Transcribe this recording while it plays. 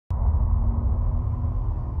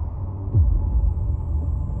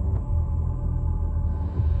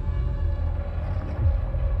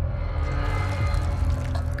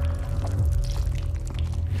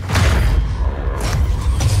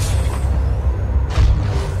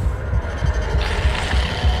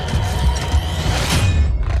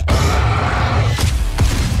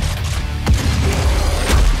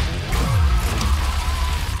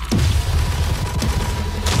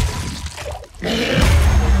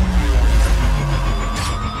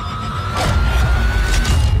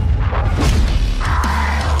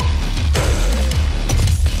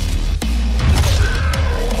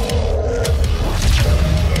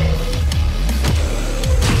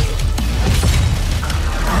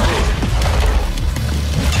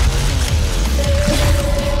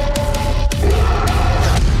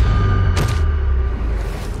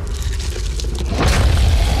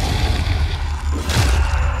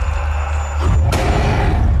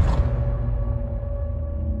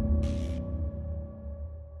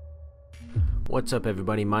What's up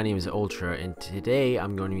everybody, my name is Ultra and today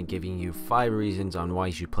I'm going to be giving you 5 reasons on why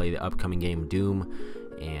you should play the upcoming game Doom,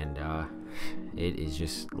 and it is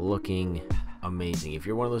just looking amazing. If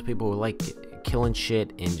you're one of those people who like killing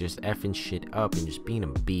shit and just effing shit up and just being a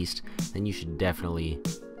beast, then you should definitely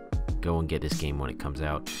go and get this game when it comes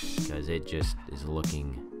out, because it just is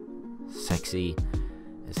looking sexy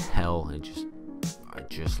as hell and it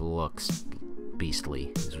just looks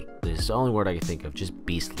beastly. This is the only word I can think of, just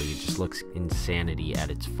beastly. It just looks insanity at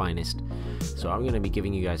its finest. So I'm going to be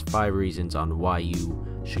giving you guys 5 reasons on why you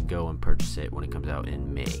should go and purchase it when it comes out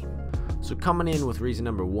in May. So coming in with reason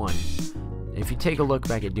number 1, if you take a look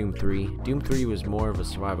back at Doom 3, Doom 3 was more of a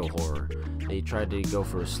survival horror. They tried to go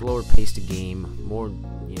for a slower paced game, more,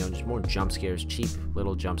 just more jump scares, cheap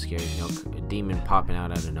little jump scares, a demon popping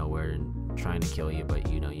out of nowhere and trying to kill you, but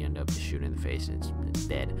you end up just shooting in the face and it's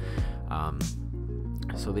dead.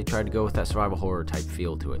 So they tried to go with that survival horror type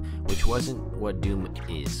feel to it, which wasn't what Doom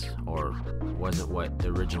is, or wasn't what the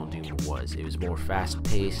original Doom was. It was more fast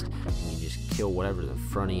paced, and you just kill whatever's in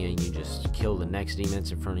front of you, and you just kill the next demon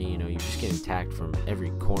that's in front of you. You're just getting attacked from every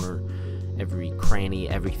corner, every cranny,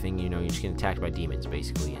 everything. You're just getting attacked by demons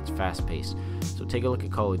basically. It's fast paced. So take a look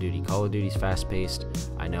at Call of Duty. Call of Duty's fast paced.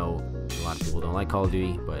 I know a lot of people don't like Call of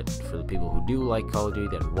Duty, but for the people who do like Call of Duty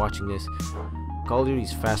that are watching this, Call of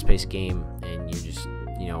Duty's a fast-paced game, and you're just,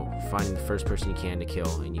 finding the first person you can to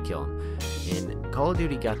kill, and you kill them. And Call of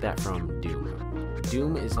Duty got that from Doom.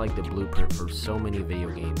 Doom is like the blueprint for so many video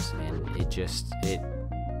games, and it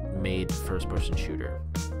made first-person shooter,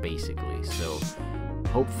 basically. So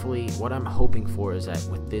hopefully, what I'm hoping for is that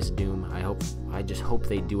with this Doom, I just hope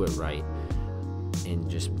they do it right, and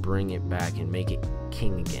just bring it back and make it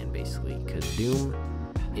king again, basically, because Doom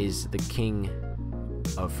is the king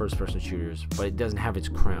of first-person shooters, but it doesn't have its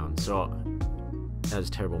crown. So that's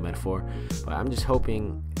a terrible metaphor, but I'm just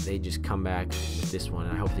hoping they just come back with this one,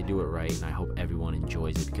 and I hope they do it right, and I hope everyone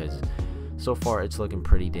enjoys it, because so far it's looking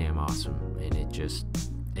pretty damn awesome, and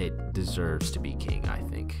it deserves to be king, I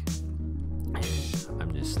think.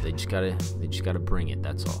 And they just gotta bring it,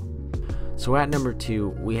 that's all. So at number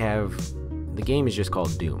 2, we have, the game is just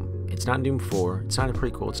called Doom. It's not Doom 4, it's not a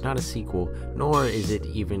prequel, it's not a sequel, nor is it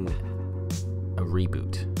even a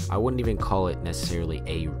reboot. I wouldn't even call it necessarily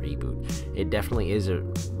a reboot. It definitely is a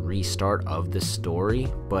restart of the story,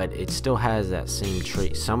 but it still has that same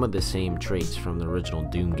trait, some of the same traits from the original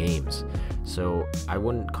Doom games. So I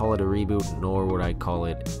wouldn't call it a reboot, nor would I call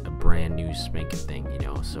it a brand new spanking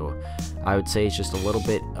thing, So I would say it's just a little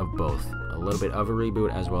bit of both, a little bit of a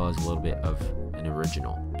reboot as well as a little bit of an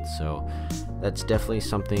original. So that's definitely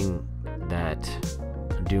something that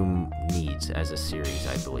Doom needs as a series,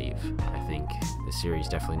 I believe. I think the series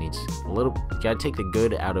definitely needs you gotta take the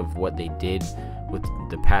good out of what they did with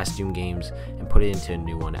the past Doom games and put it into a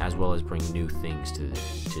new one, as well as bring new things to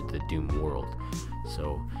the Doom world.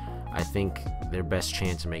 So I think their best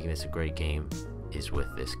chance of making this a great game is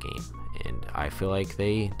with this game, and I feel like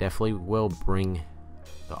they definitely will bring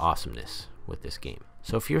the awesomeness with this game.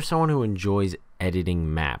 So if you're someone who enjoys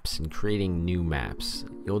editing maps and creating new maps,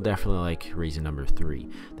 you'll definitely like reason number 3.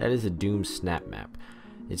 That is the Doom Snap Map.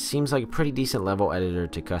 It seems like a pretty decent level editor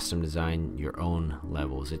to custom design your own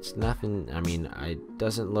levels. It's nothing, it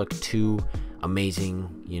doesn't look too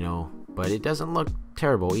amazing, but it doesn't look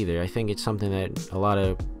terrible either. I think it's something that a lot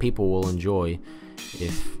of people will enjoy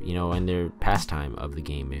if, in their pastime of the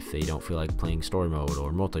game, if they don't feel like playing story mode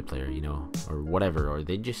or multiplayer, or whatever, or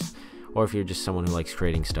if you're just someone who likes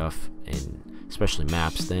creating stuff, and especially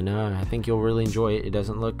maps, then I think you'll really enjoy it. It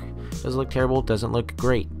doesn't look terrible, it doesn't look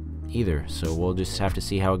great either, so we'll just have to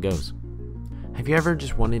see how it goes. Have you ever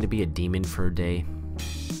just wanted to be a demon for a day?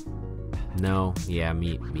 No? Yeah,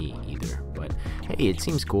 me either, but hey, it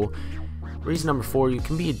seems cool. Reason number 4, you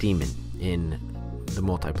can be a demon in the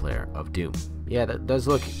multiplayer of Doom. Yeah, that does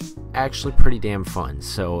look actually pretty damn fun,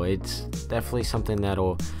 so it's definitely something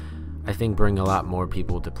that'll, I think, bring a lot more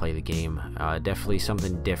people to play the game. Definitely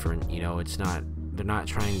something different, they're not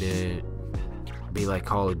trying to be like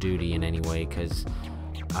Call of Duty in any way, because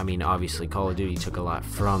obviously Call of Duty took a lot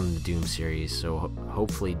from the Doom series, so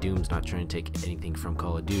hopefully Doom's not trying to take anything from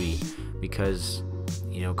Call of Duty, because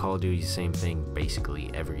Call of Duty's the same thing basically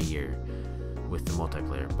every year with the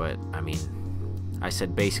multiplayer. But I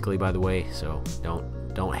said basically, by the way, so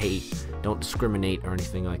don't hate, don't discriminate or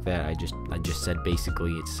anything like that. I just said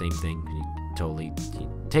basically it's the same thing.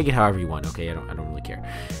 You take it however you want, okay? I don't really care.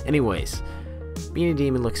 Anyways, being a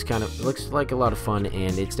demon looks like a lot of fun,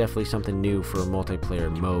 and it's definitely something new for a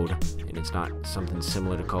multiplayer mode, and it's not something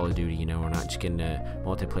similar to Call of Duty. We're not just getting a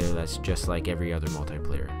multiplayer that's just like every other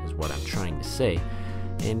multiplayer, is what I'm trying to say.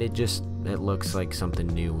 And it looks like something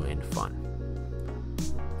new and fun.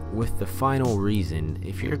 with the final reason,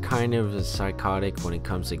 if you're kind of a psychotic when it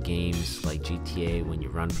comes to games like GTA, when you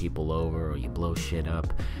run people over or you blow shit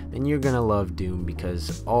up, then you're gonna love Doom,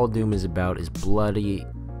 because all Doom is about is blood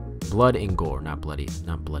and gore, not bloody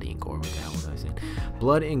and gore, what the hell was I saying?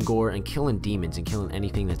 Blood and gore, and killing demons and killing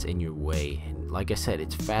anything that's in your way. And like I said,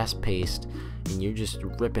 it's fast paced, and you're just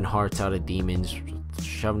ripping hearts out of demons,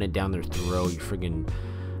 shoving it down their throat, you're friggin'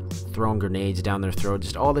 throwing grenades down their throat.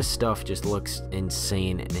 Just all this stuff just looks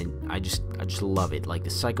insane, and I just love it. Like, the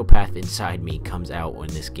psychopath inside me comes out when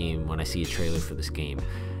I see a trailer for this game.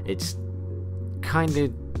 It's kind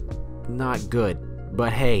of not good,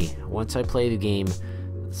 but hey, once I play the game,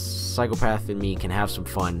 psychopath in me can have some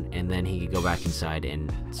fun, and then he can go back inside.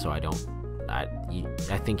 And so I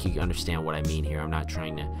think you understand what I mean here. I'm not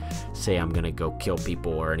trying to say I'm gonna go kill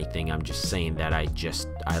people or anything. I'm just saying that I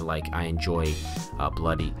enjoy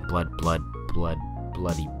bloody,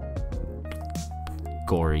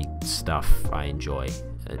 gory stuff. I enjoy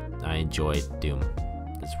Doom.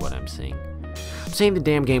 That's what I'm saying. I'm saying the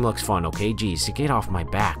damn game looks fun, okay? Jeez, get off my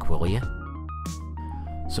back, will ya?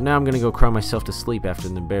 So now I'm going to go cry myself to sleep after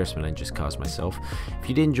the embarrassment I just caused myself. If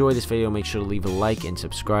you did enjoy this video, make sure to leave a like and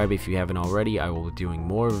subscribe if you haven't already. I will be doing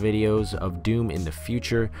more videos of Doom in the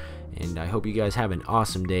future, and I hope you guys have an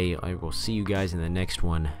awesome day. I will see you guys in the next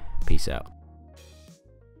one. Peace out.